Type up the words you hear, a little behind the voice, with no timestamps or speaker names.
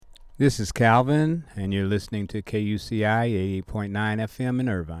This is Calvin, and you're listening to KUCI 88.9 FM in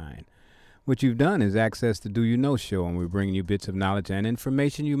Irvine. What you've done is access the Do You Know show, and we're bringing you bits of knowledge and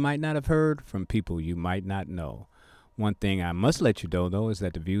information you might not have heard from people you might not know. One thing I must let you know, though, is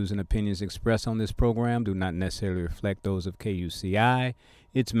that the views and opinions expressed on this program do not necessarily reflect those of KUCI,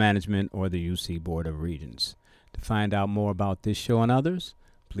 its management, or the UC Board of Regents. To find out more about this show and others,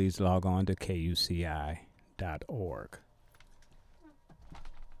 please log on to kuci.org.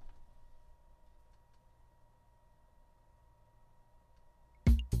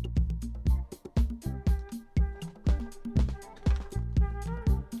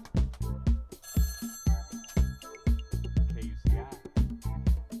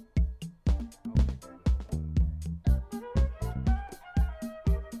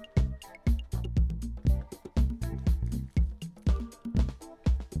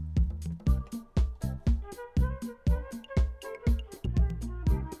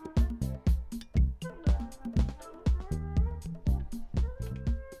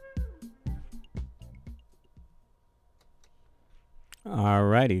 All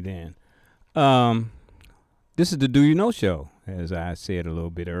righty then. This is the Do You Know show, as I said a little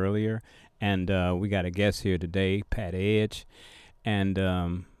bit earlier, and we got a guest here today, Pat Edge,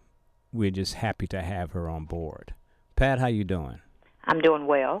 and we're just happy to have her on board. Pat, how you doing? I'm doing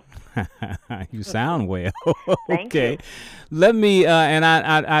well. You sound well. Thank Okay. you. Let me and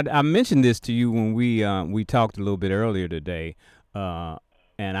I mentioned this to you when we talked a little bit earlier today,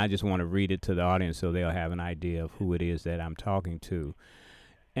 and I just want to read it to the audience so they'll have an idea of who it is that I'm talking to.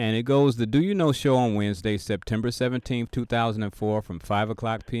 And it goes, the Do You Know show on Wednesday, September 17th, 2004, from 5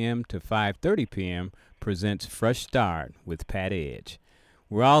 o'clock p.m. to 5:30 p.m. presents Fresh Start with Pat Edge.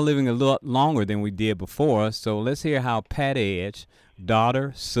 We're all living a lot longer than we did before, so let's hear how Pat Edge,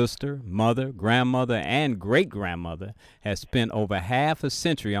 daughter, sister, mother, grandmother, and great-grandmother, has spent over half a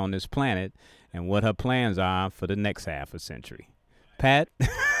century on this planet and what her plans are for the next half a century. Pat,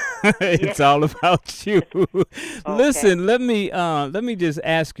 it's all about you. Listen, let me just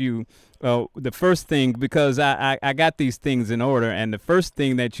ask you the first thing, because I got these things in order, and the first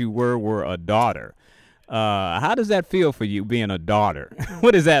thing that you were a daughter. How does that feel for you, being a daughter?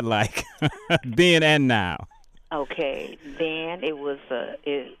 What is that like, being and now? Okay, then it was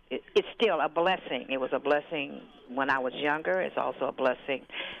it's still a blessing. It was a blessing when I was younger. It's also a blessing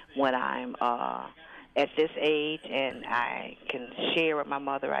when I'm at this age and I can share with my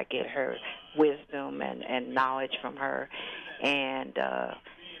mother. I get her wisdom and knowledge from her, and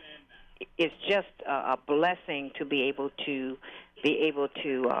it's just a blessing to be able to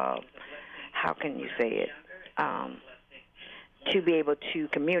how can you say it? To be able to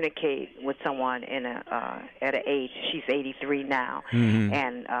communicate with someone at an age, she's 83 now,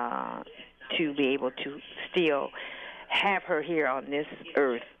 and to be able to still have her here on this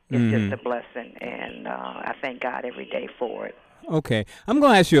earth is just a blessing, and I thank God every day for it. Okay, I'm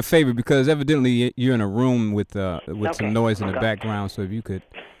going to ask you a favor, because evidently you're in a room with some noise in the background. So if you could,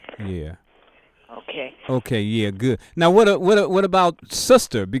 yeah. Okay. Okay, yeah, good. Now, what about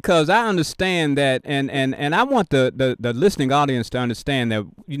sister? Because I understand that, and I want the listening audience to understand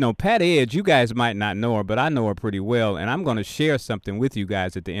that, Pat Edge, you guys might not know her, but I know her pretty well, and I'm going to share something with you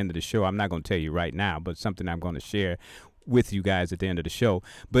guys at the end of the show. I'm not going to tell you right now, but something I'm going to share with you guys at the end of the show.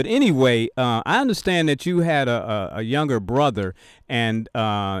 But anyway, I understand that you had a younger brother, and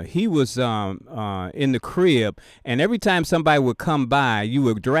he was in the crib, and every time somebody would come by, you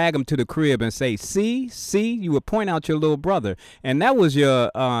would drag him to the crib and say, see, you would point out your little brother. And that was you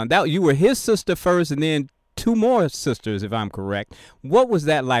were his sister first, and then two more sisters, if I'm correct. What was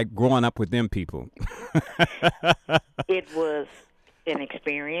that like growing up with them people? It was an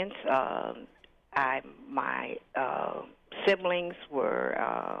experience. My siblings were,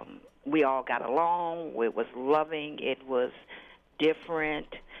 we all got along. It was loving. It was different.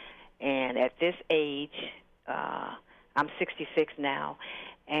 And at this age, I'm 66 now,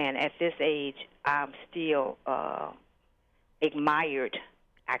 and at this age, I'm still admired,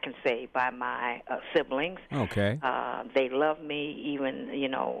 I can say, by my siblings. Okay. They love me even,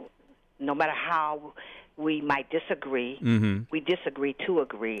 no matter how we might disagree, we disagree to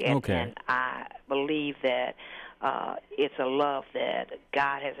agree. And I believe that it's a love that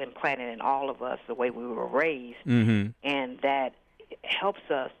God has implanted in all of us, the way we were raised, and that helps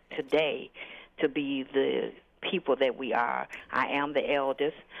us today to be the people that we are. I am the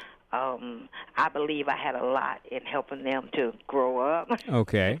eldest. I believe I had a lot in helping them to grow up.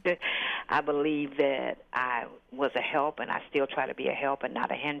 Okay. I believe that I was a help, and I still try to be a help and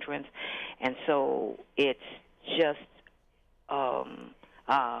not a hindrance. And so it's just a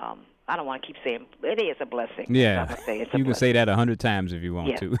I don't want to keep saying it is a blessing. That's what I'm Yeah, gonna say. It's a you can say blessing. that 100 times if you want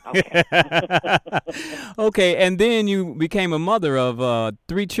Yes. to. Okay. Okay, and then you became a mother of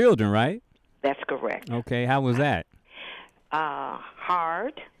 3 children, right? That's correct. Okay, how was that?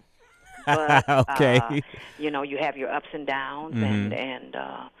 Hard, but Okay. you have your ups and downs, and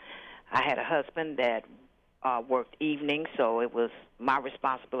Mhm. I had a husband that worked evenings, so it was my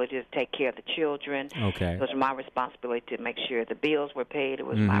responsibility to take care of the children. It Okay. was my responsibility to make sure the bills were paid. It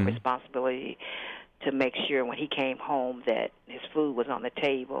was my Mhm. responsibility to make sure when he came home that his food was on the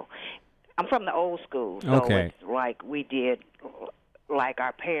table. I'm from the old school, so it's Okay. like we did like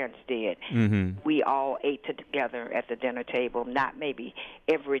our parents did. Mhm. We all ate together at the dinner table, not maybe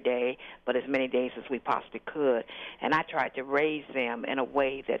every day, but as many days as we possibly could. And I tried to raise them in a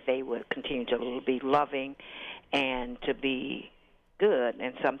way that they would continue to be loving and to be good.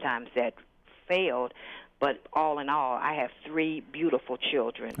 And sometimes that failed, but all in all, I have 3 beautiful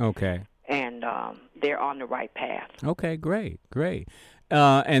children, Okay. and they're on the right path. Okay, great. Great.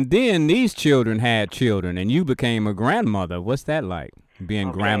 And then these children had children and you became a grandmother. What's that like? Being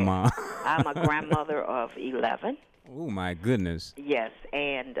Okay, grandma? I'm a grandmother of 11. Oh my goodness. Yes,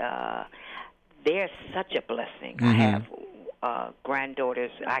 and they're such a blessing. I have Mhm.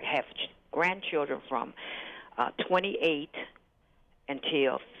 granddaughters. I have grandchildren from 28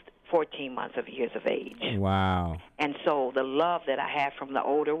 until 14 months of years of age. Wow. And so the love that I have from the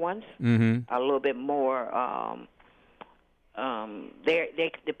older ones, Mhm. a little bit more.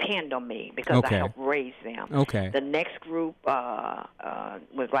 They depend on me because I Okay. help raise them. Okay. The next group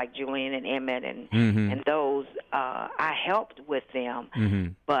was like Julian and Emmett, Mhm. and those I helped with them,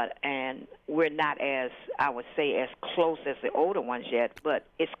 Mhm. and we're not as, I would say, as close as the older ones yet, but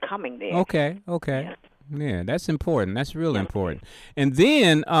it's coming there. Okay. Okay. Yes, Yeah, that's important. That's real yes, it is. important. And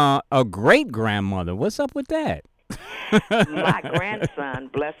then a great grandmother. What's up with that? My grandson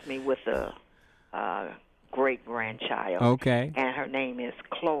blessed me with a great grandchild, Okay. and her name is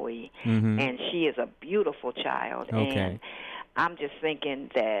Chloe, Mhm. and she is a beautiful child. And Okay. I'm just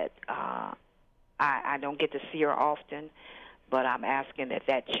thinking that I don't get to see her often, but I'm asking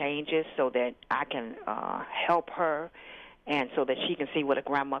that changes so that I can help her, and so that she can see what a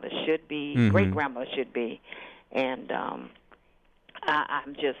grandmother should be, great Mhm. grandmother should be, and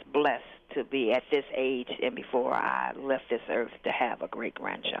I'm just blessed to be at this age and before I left this earth to have a great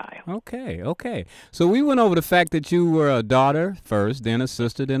grandchild. Okay, okay. So we went over the fact that you were a daughter first, then a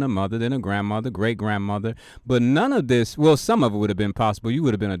sister, then a mother, then a grandmother, great grandmother. But none of this, well, some of it would have been possible. You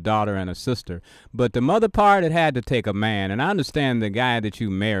would have been a daughter and a sister. But the mother part, it had to take a man. And I understand the guy that you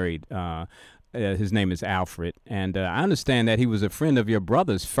married, his name is Alfred, and I understand that he was a friend of your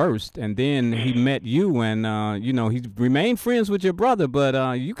brother's first, and then he met you, and he remained friends with your brother.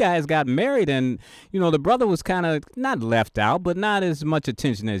 But you guys got married, and the brother was kind of not left out, but not as much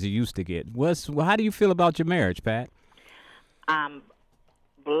attention as he used to get. How do you feel about your marriage, Pat? I'm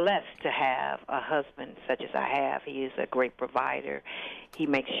blessed to have a husband such as I have. He is a great provider. He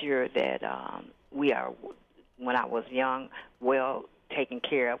makes sure that we are, when I was young, well taken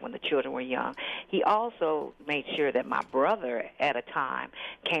care of when the children were young. He also made sure that my brother at a time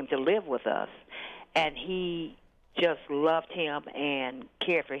came to live with us, and he just loved him and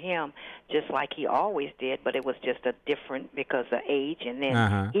cared for him just like he always did, but it was just a different because of age. And then Uh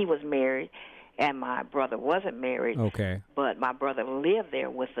huh. he was married, and my brother wasn't married, Okay. but my brother lived there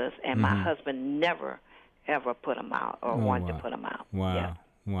with us, and my Mm-hmm. husband never, ever put him out or Oh wanted to wow. put him out. Yes. Wow.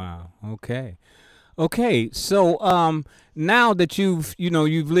 Wow. Okay. Okay, so now that you've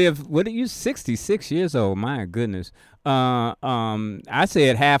lived, what are you, 66 years old? My goodness. I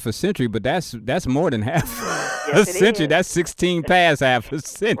said half a century, but that's more than half Yes, a it century. is. That's 16 past half a Right.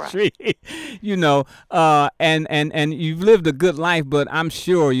 century. And you've lived a good life, but I'm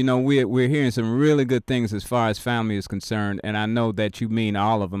sure we're hearing some really good things as far as family is concerned, and I know that you mean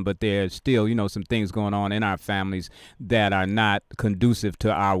all of them, but there's still some things going on in our families that are not conducive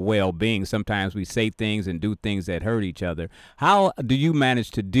to our well-being. Sometimes we say things and do things that hurt each other. How do you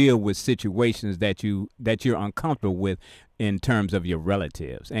manage to deal with situations that you're uncomfortable with in terms of your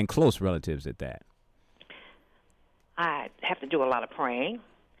relatives and close relatives at that? I have to do a lot of praying,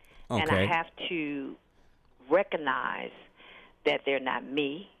 and I Okay. have to recognize that they're not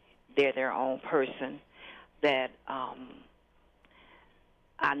me. They're their own person, that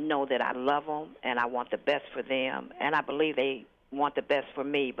I know that I love them and I want the best for them, and I believe they want the best for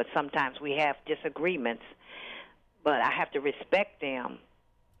me, but sometimes we have disagreements, but I have to respect them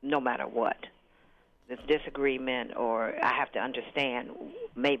no matter what. This disagreement, or I have to understand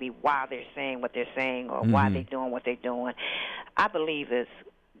maybe why they're saying what they're saying or why they're Mm-hmm. doing what they're doing. I believe it's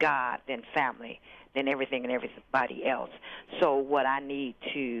God, then family, then everything and everybody else. So what I need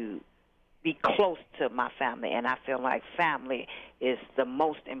to be close to my family, and I feel like family is the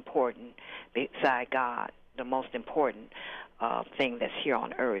most important, beside God, the most important thing that's here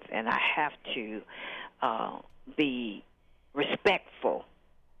on earth, and I have to be respectful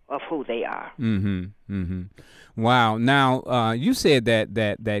of who they are. Wow. Now, you said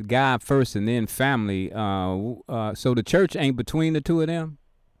that God first and then family. So the church ain't between the two of them?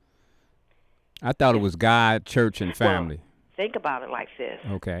 I thought it It's, was God, church, and well, family. think about it like this.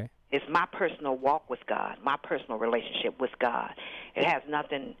 Okay. It's my personal walk with God, my personal relationship with God. It has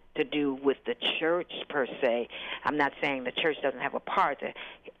nothing to do with the church per se. I'm not saying the church doesn't have a part.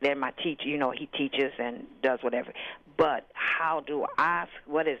 They're my teacher. You know, he teaches and does whatever. But how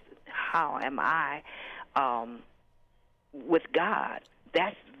am I with God?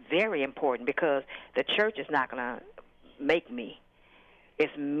 That's very important, because the church is not going to make me.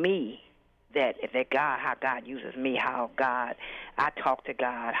 It's me that God, how God uses me, how I talk to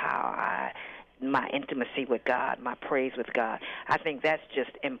God, my intimacy with God, my praise with God. I think that's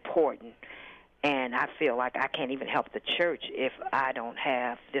just important. And I feel like I can't even help the church if I don't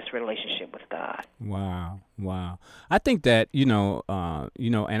have this relationship with God. Wow, wow. I think that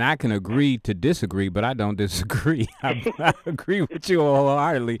and I can agree to disagree, but I don't disagree. I agree with you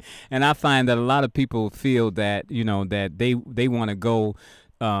wholeheartedly, and I find that a lot of people feel that that they want to go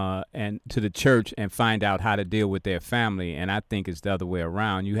and to the church and find out how to deal with their family, and I think it's the other way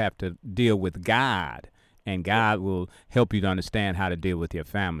around. You have to deal with God, and God will help you to understand how to deal with your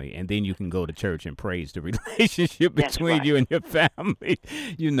family, and then you can go to church and praise the relationship between you and your family.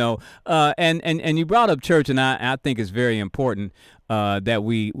 And you brought up church, and I think it's very important that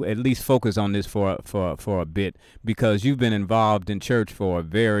we at least focus on this for a bit, because you've been involved in church for a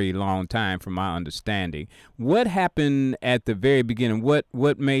very long time, from my understanding. What happened at the very beginning?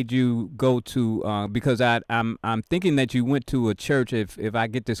 What made you go to? Because I'm thinking that you went to a church, if I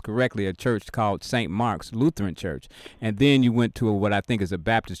get this correctly, a church called St. Mark's Lutheran Church, and then you went to what I think is a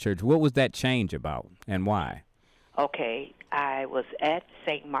Baptist church. What was that change about, and why? Okay, I was at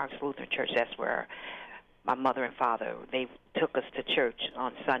St. Mark's Lutheran Church. That's where my mother and father, they took us to church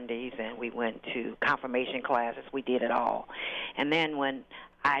on Sundays, and we went to confirmation classes. We did it all. And then when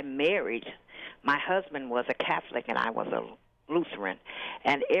I married, my husband was a Catholic and I was a Lutheran.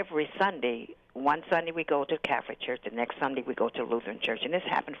 And every Sunday, one Sunday we go to Catholic church, the next Sunday we go to Lutheran church, and this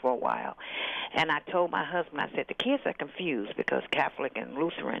happened for a while. And I told my husband, I said, the kids are confused because Catholic and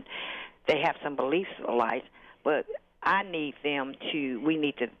Lutheran, they have some beliefs alike, but we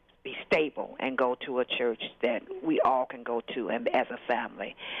need to be stable and go to a church that we all can go to and as a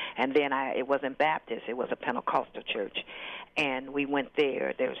family. And then it wasn't Baptist, it was a Pentecostal church. And we went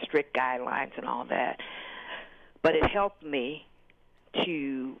there. There were strict guidelines and all that. But it helped me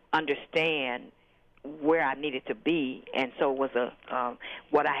to understand where I needed to be. And so it was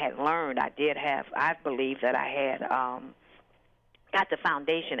what I had learned. I believe that I had got the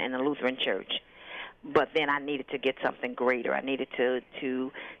foundation in the Lutheran church. But then I needed to get something greater. I needed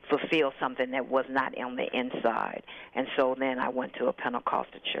to fulfill something that was not on the inside. And so then I went to a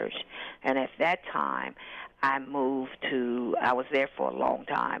Pentecostal church. And at that time, I was there for a long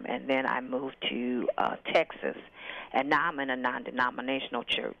time, and then I moved to Texas. And now I'm in a non-denominational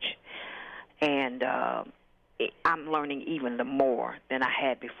church. And I'm learning even more than I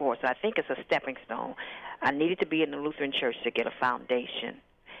had before. So I think it's a stepping stone. I needed to be in the Lutheran church to get a foundation.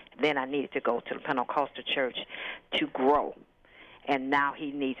 Then I needed to go to the Pentecostal church to grow. And now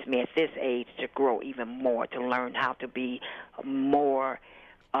he needs me at this age to grow even more, to learn how to be more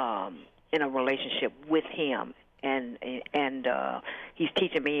in a relationship with him. And he's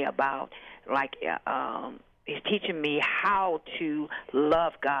teaching me about, he's teaching me how to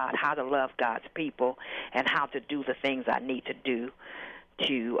love God, how to love God's people, and how to do the things I need to do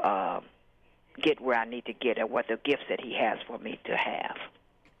to get where I need to get, or what the gifts that he has for me to have.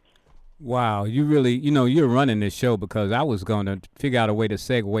 Wow, you really, you're running this show, because I was going to figure out a way to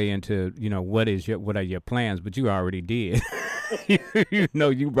segue into, what are your plans, but you already did.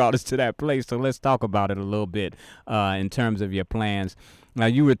 You brought us to that place, so let's talk about it a little bit in terms of your plans. Now,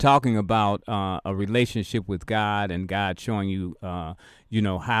 you were talking about a relationship with God, and God showing you,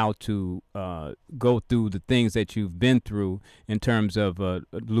 how to go through the things that you've been through in terms of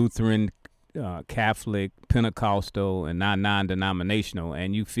Lutheran, Catholic, Pentecostal, and non-denominational,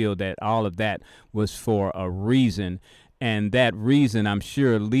 and you feel that all of that was for a reason, and that reason, I'm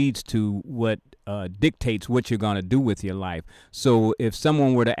sure, leads to what dictates what you're going to do with your life. So if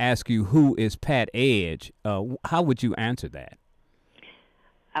someone were to ask you, who is Pat Edge, how would you answer that?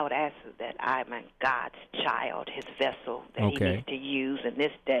 I would answer that I'm God's child, his vessel that he needs to use in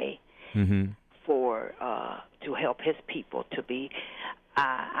this day for to help his people to be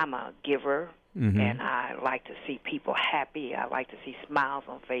I'm a giver, and I like to see people happy. I like to see smiles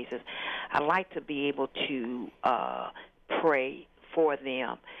on faces. I like to be able to pray for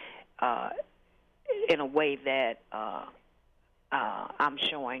them uh, in a way that I'm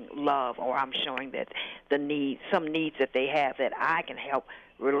showing love, or I'm showing that some needs that they have, that I can help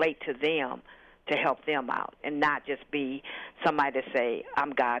relate to them to help them out, and not just be somebody to say,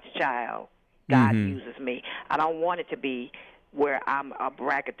 I'm God's child, God uses me. I don't want it to be where I'm a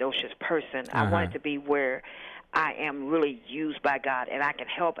braggadocious person. I want it to be where I am really used by God, and I can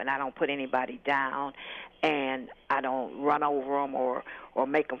help, and I don't put anybody down, and I don't run over them or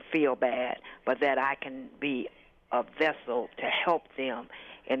make them feel bad, but that I can be a vessel to help them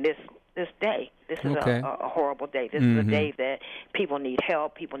in this day. This is a horrible day. This is a day that people need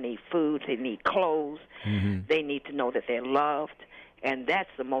help, people need food, they need clothes, they need to know that they're loved, and that's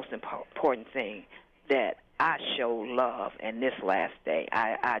the most important thing, that I show love in this last day.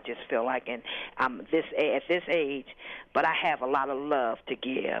 I just feel like, and I'm at this age, but I have a lot of love to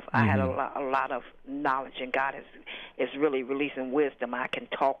give. I had a lot of knowledge, and God is really releasing wisdom. I can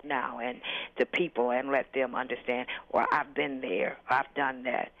talk now and to people and let them understand, or I've been there, I've done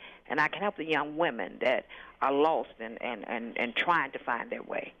that, and I can help the young women that are lost and trying to find their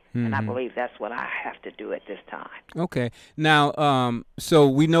way. And I believe that's what I have to do at this time. Okay. Now, so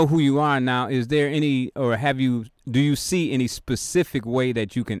we know who you are now. Is there any, or do you see any specific way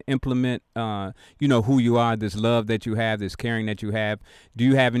that you can implement, who you are, this love that you have, this caring that you have? Do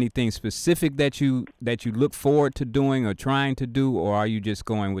you have anything specific that you look forward to doing or trying to do, or are you just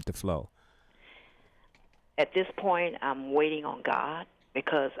going with the flow? At this point, I'm waiting on God,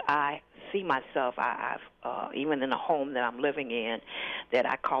 because I see myself, I've even in the home that I'm living in, that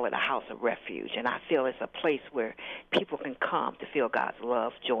I call it a house of refuge, and I feel it's a place where people can come to feel God's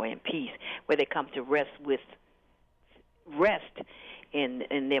love, joy, and peace, where they come to rest in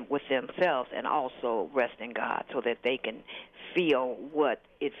them with themselves, and also rest in God, so that they can feel what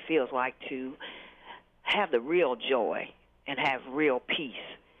it feels like to have the real joy and have real peace.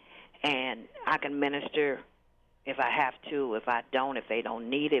 And I can minister if I have to, if I don't, if they don't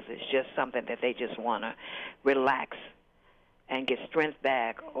need it, if it's just something that they just want to relax and get strength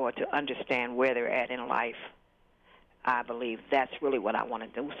back, or to understand where they're at in life. I believe that's really what I want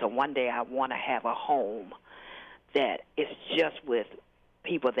to do. So one day I want to have a home that is just with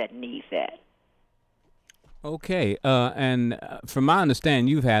people that need that. Okay, and from my understanding,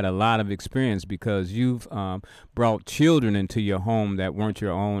 you've had a lot of experience, because you've brought children into your home that weren't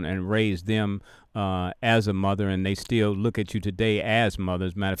your own and raised them as a mother, and they still look at you today as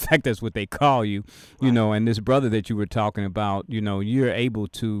mothers. Matter of fact, that's what they call you, you know. And this brother that you were talking about, you're able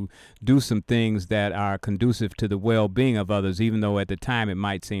to do some things that are conducive to the well-being of others, even though at the time it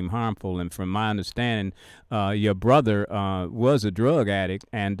might seem harmful. And from my understanding, your brother was a drug addict,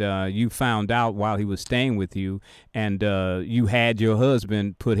 and you found out while he was staying with you, and you had your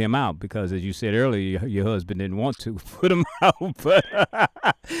husband put him out, because, as you said earlier, your husband didn't want to put him out, but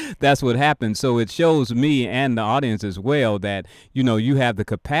that's what happened. So it shows me and the audience as well that you have the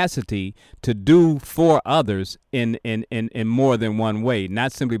capacity to do for others in more than one way,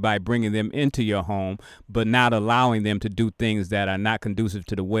 not simply by bringing them into your home, but not allowing them to do things that are not conducive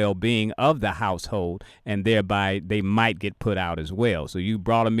to the well-being of the household, and thereby they might get put out as well. So you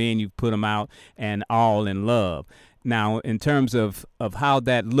brought them in, you put them out, and all in love. Now, in terms of how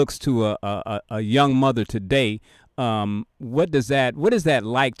that looks to a young mother today, what is that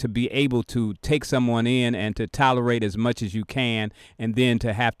like, to be able to take someone in and to tolerate as much as you can, and then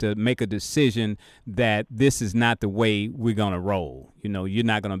to have to make a decision that this is not the way we're going to roll? You're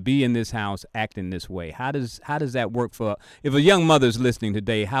not going to be in this house acting this way. How does that work for, if a young mother's listening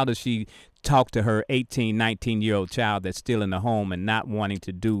today, how does she talk to her 18, 19-year-old child that's still in the home and not wanting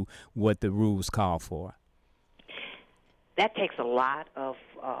to do what the rules call for? That takes a lot of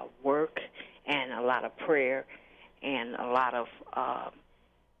work and a lot of prayer and a lot of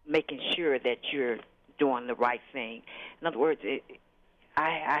making sure that you're doing the right thing. In other words,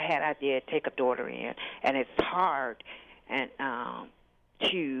 I had idea to take a daughter in, and it's hard and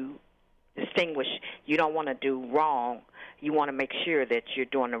to distinguish. You don't want to do wrong. You want to make sure that you're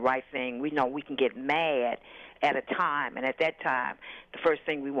doing the right thing. We know we can get mad at a time, and at that time, the first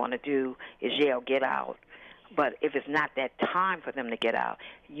thing we want to do is yell, "Get out!" But if it's not that time for them to get out,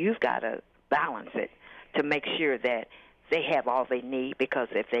 you've got to balance it to make sure that they have all they need, because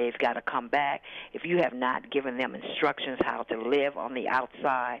if they've got to come back, if you have not given them instructions how to live on the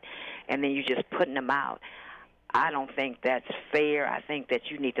outside, and then you're just putting them out, I don't think that's fair. I think that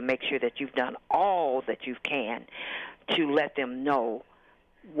you need to make sure that you've done all that you can to let them know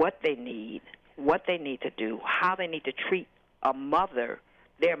what they need to do, how they need to treat a mother,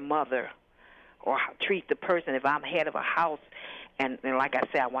 their mother, or treat the person. If I'm head of a house, and like I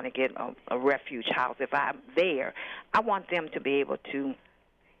said, I want to get a refuge house. If I'm there, I want them to be able to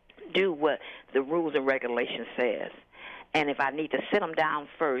do what the rules and regulations says. And if I need to sit them down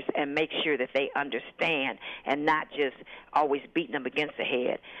first and make sure that they understand and not just always beating them against the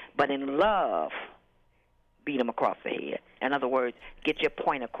head, but in love, beat them across the head. In other words, get your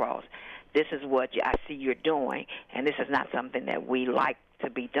point across. This is what I see you're doing, and this is not something that we like to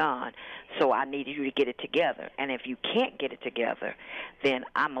be done, so I need you to get it together. And if you can't get it together, then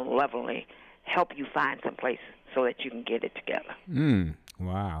I'm going to lovingly help you find some place so that you can get it together.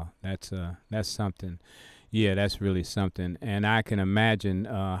 Wow, that's something. Yeah, that's really something, and I can imagine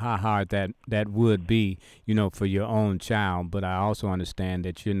how hard that would be, for your own child. But I also understand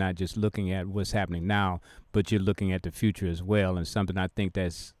that you're not just looking at what's happening now, but you're looking at the future as well. And something I think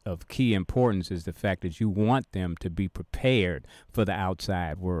that's of key importance is the fact that you want them to be prepared for the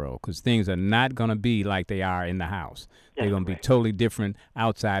outside world, because things are not going to be like they are in the house. They're going to be totally different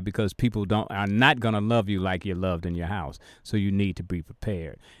outside, because people are not going to love you like you're loved in your house. So you need to be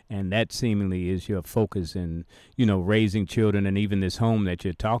prepared. And that seemingly is your focus in, raising children, and even this home that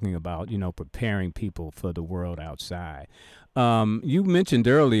you're talking about, preparing people for the world outside. You mentioned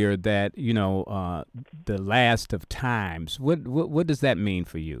earlier that, the last of times. What does that mean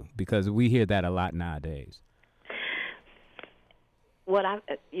for you? Because we hear that a lot nowadays. What I'm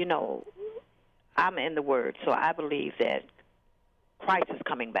in the Word, so I believe that Christ is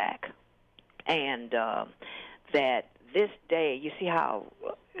coming back, and that this day, you see how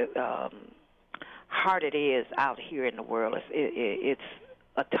hard it is out here in the world. It's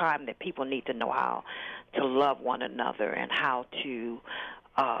a time that people need to know how to love one another and how to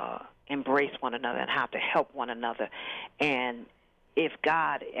embrace one another and how to help one another. And if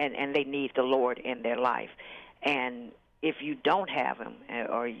God, and they need the Lord in their life. And if you don't have him,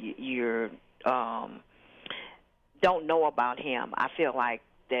 or you're don't know about him, I feel like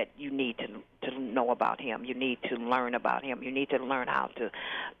that you need to know about him. You need to learn about him. You need to learn how to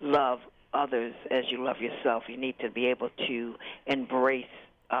love others as you love yourself. You need to be able to embrace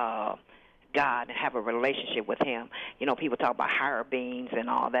God and have a relationship with him. People talk about higher beings and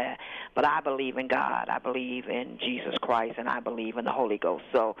all that, but I believe in God. I believe in Jesus Christ, and I believe in the Holy Ghost.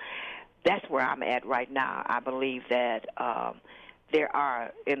 So that's where I'm at right now. I believe that there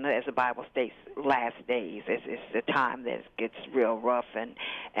are, as the Bible states, last days. It's the time that gets real rough, and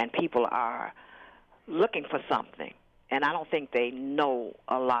people are looking for something. And I don't think they know,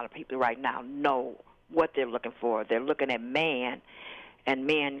 a lot of people right now know what they're looking for. They're looking at man, and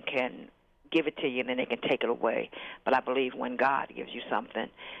men can give it to you and then they can take it away. But I believe when God gives you something,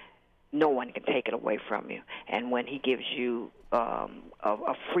 no one can take it away from you. And when he gives you a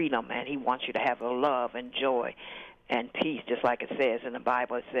freedom, and he wants you to have a love and joy and peace, just like it says in the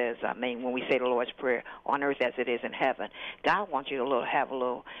Bible. It says, when we say the Lord's Prayer, on earth as it is in heaven, God wants you to have a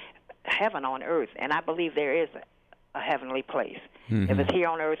little heaven on earth. And I believe there is a heavenly place. Mm-hmm. If it's here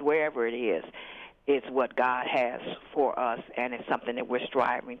on earth, wherever it is, it's what God has for us, and it's something that we're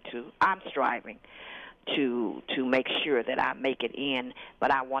striving to. I'm striving to make sure that I make it in,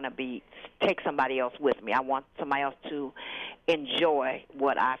 but I want to take somebody else with me. I want somebody else to enjoy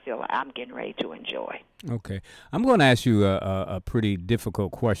what I feel like I'm getting ready to enjoy. Okay. I'm going to ask you a pretty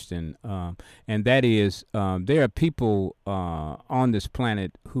difficult question, and that is, there are people on this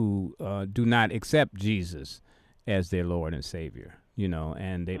planet who do not accept Jesus as their Lord and Savior,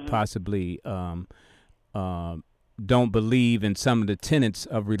 and they possibly don't believe in some of the tenets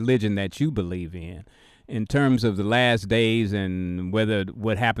of religion that you believe in. In terms of the last days and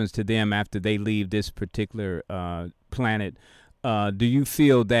what happens to them after they leave this particular planet, do you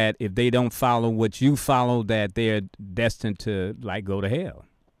feel that if they don't follow what you follow, that they're destined to go to hell?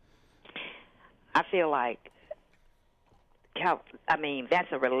 I feel like,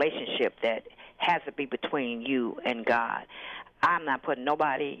 that's a relationship that has to be between you and God. I'm not putting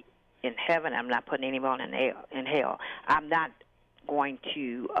nobody in heaven. I'm not putting anyone in hell. I'm not going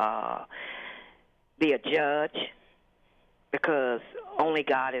to be a judge, because only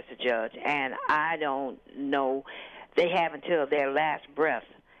God is a judge. And I don't know. They have until their last breath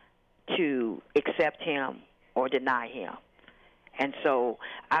to accept him or deny him. And so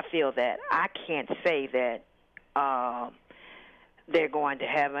I feel that I can't say that they're going to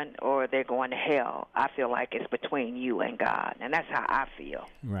heaven or they're going to hell. I feel like it's between you and God, and that's how I feel.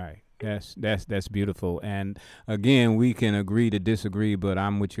 Right. That's beautiful. And again, we can agree to disagree, but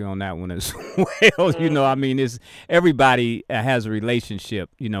I'm with you on that one as well. I mean, it's everybody has a relationship,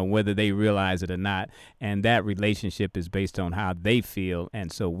 whether they realize it or not, and that relationship is based on how they feel,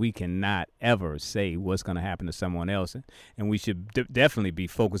 and so we cannot ever say what's going to happen to someone else, and we should definitely be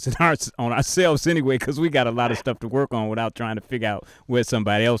focusing on ourselves anyway, because we got a lot of stuff to work on without trying to figure out where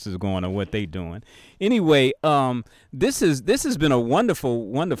somebody else is going or what they doing. Anyway, this has been a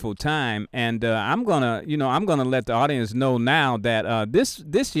wonderful time, and I'm gonna let the audience know now that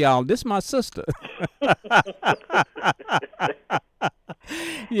this my sister.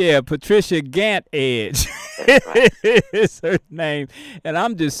 Yeah, Patricia Gant Edge is her name, and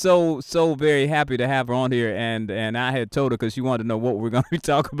I'm just so very happy to have her on here. And I had told her because she wanted to know what we're going to be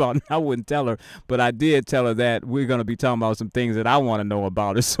talking about, and I wouldn't tell her, but I did tell her that we're going to be talking about some things that I want to know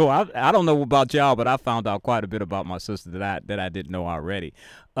about her. So I don't know about y'all, but I found out quite a bit about my sister that I didn't know already.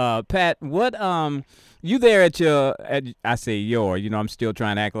 Pat, what you there I say your, I'm still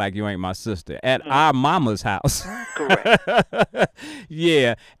trying to act like you ain't my sister at our mama's house. Correct.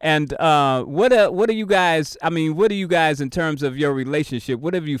 Yeah, and what are you guys? I mean, what are you guys in terms of your relationship?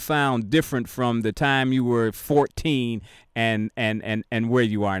 What have you found different from the time you were 14 and where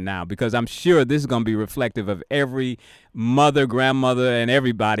you are now? Because I'm sure this is going to be reflective of every mother, grandmother, and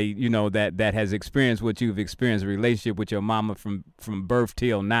everybody that has experienced what you've experienced, a relationship with your mama from birth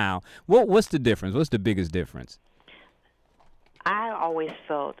till now. What's the difference? What's the biggest difference? I always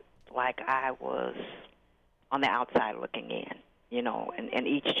felt like I was on the outside looking in, and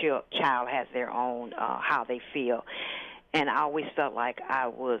each child has their own how they feel, and I always felt like I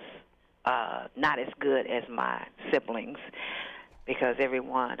was not as good as my siblings, because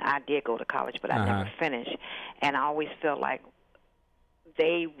I did go to college, but I never finished, and I always felt like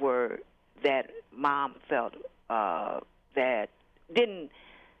that mom felt that didn't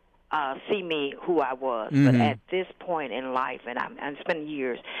see me who I was. But at this point in life, and it's been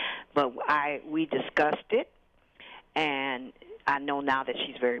years, but we discussed it, and I know now that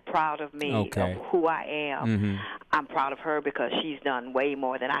she's very proud of me, of who I am. I'm proud of her because she's done way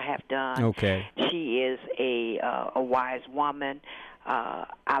more than I have done. Okay. She is a wise woman.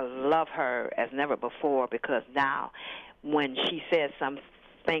 I love her as never before, because now when she says some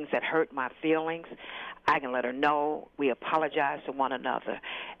things that hurt my feelings, I can let her know. We apologize to one another.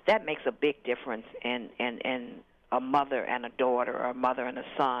 That makes a big difference in a mother and a daughter, or a mother and a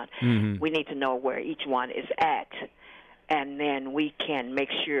son. We need to know where each one is at, and then we can make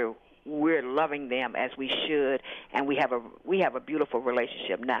sure we're loving them as we should, and we have a beautiful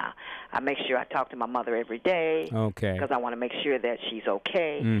relationship now. I make sure I talk to my mother every day, because I want to make sure that she's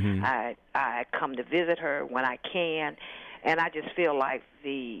okay. I come to visit her when I can, and I just feel like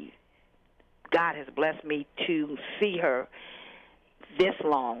God has blessed me to see her this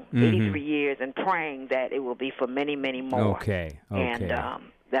long, 83 years, and praying that it will be for many, many more. Okay. And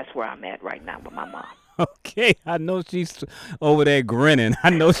that's where I'm at right now with my mom. Okay, I know she's over there grinning. I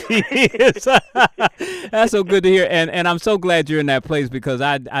know she is. That's so good to hear, and I'm so glad you're in that place, because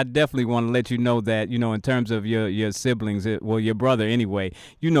I definitely want to let you know that in terms of your siblings, your brother anyway.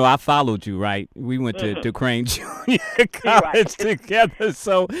 I followed you, right? We went to Crane Junior College together,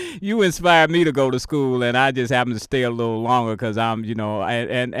 so you inspired me to go to school, and I just happened to stay a little longer because I'm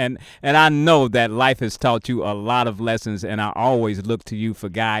and I know that life has taught you a lot of lessons, and I always look to you for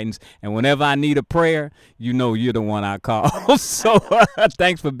guidance, and whenever I need a prayer, you're the one I call. So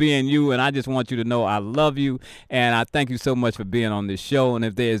thanks for being you, and I just want you to know I love you, and I thank you so much for being on this show. And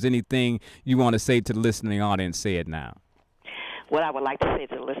if there's anything you want to say to the listening audience, say it now. What I would like to say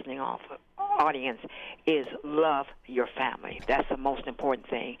to the listening audience is love your family. That's the most important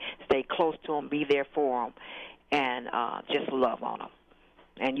thing. Stay close to them, be there for them, and just love on them.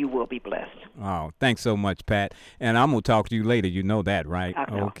 And you will be blessed. Oh, thanks so much, Pat. And I'm going to talk to you later. You know that, right?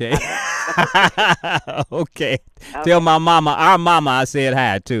 Okay. Okay. Tell our mama I said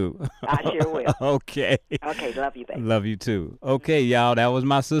hi, too. I sure will. Okay. Okay, love you, baby. Love you, too. Okay, y'all, that was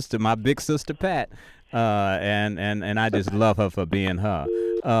my sister, my big sister, Pat. And I just love her for being her.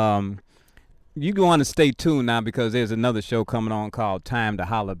 You want to stay tuned now, because there's another show coming on called Time to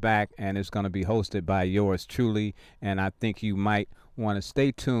Holler Back, and it's going to be hosted by yours truly, and I think you might want to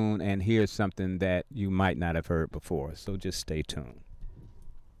stay tuned and hear something that you might not have heard before. So just stay tuned.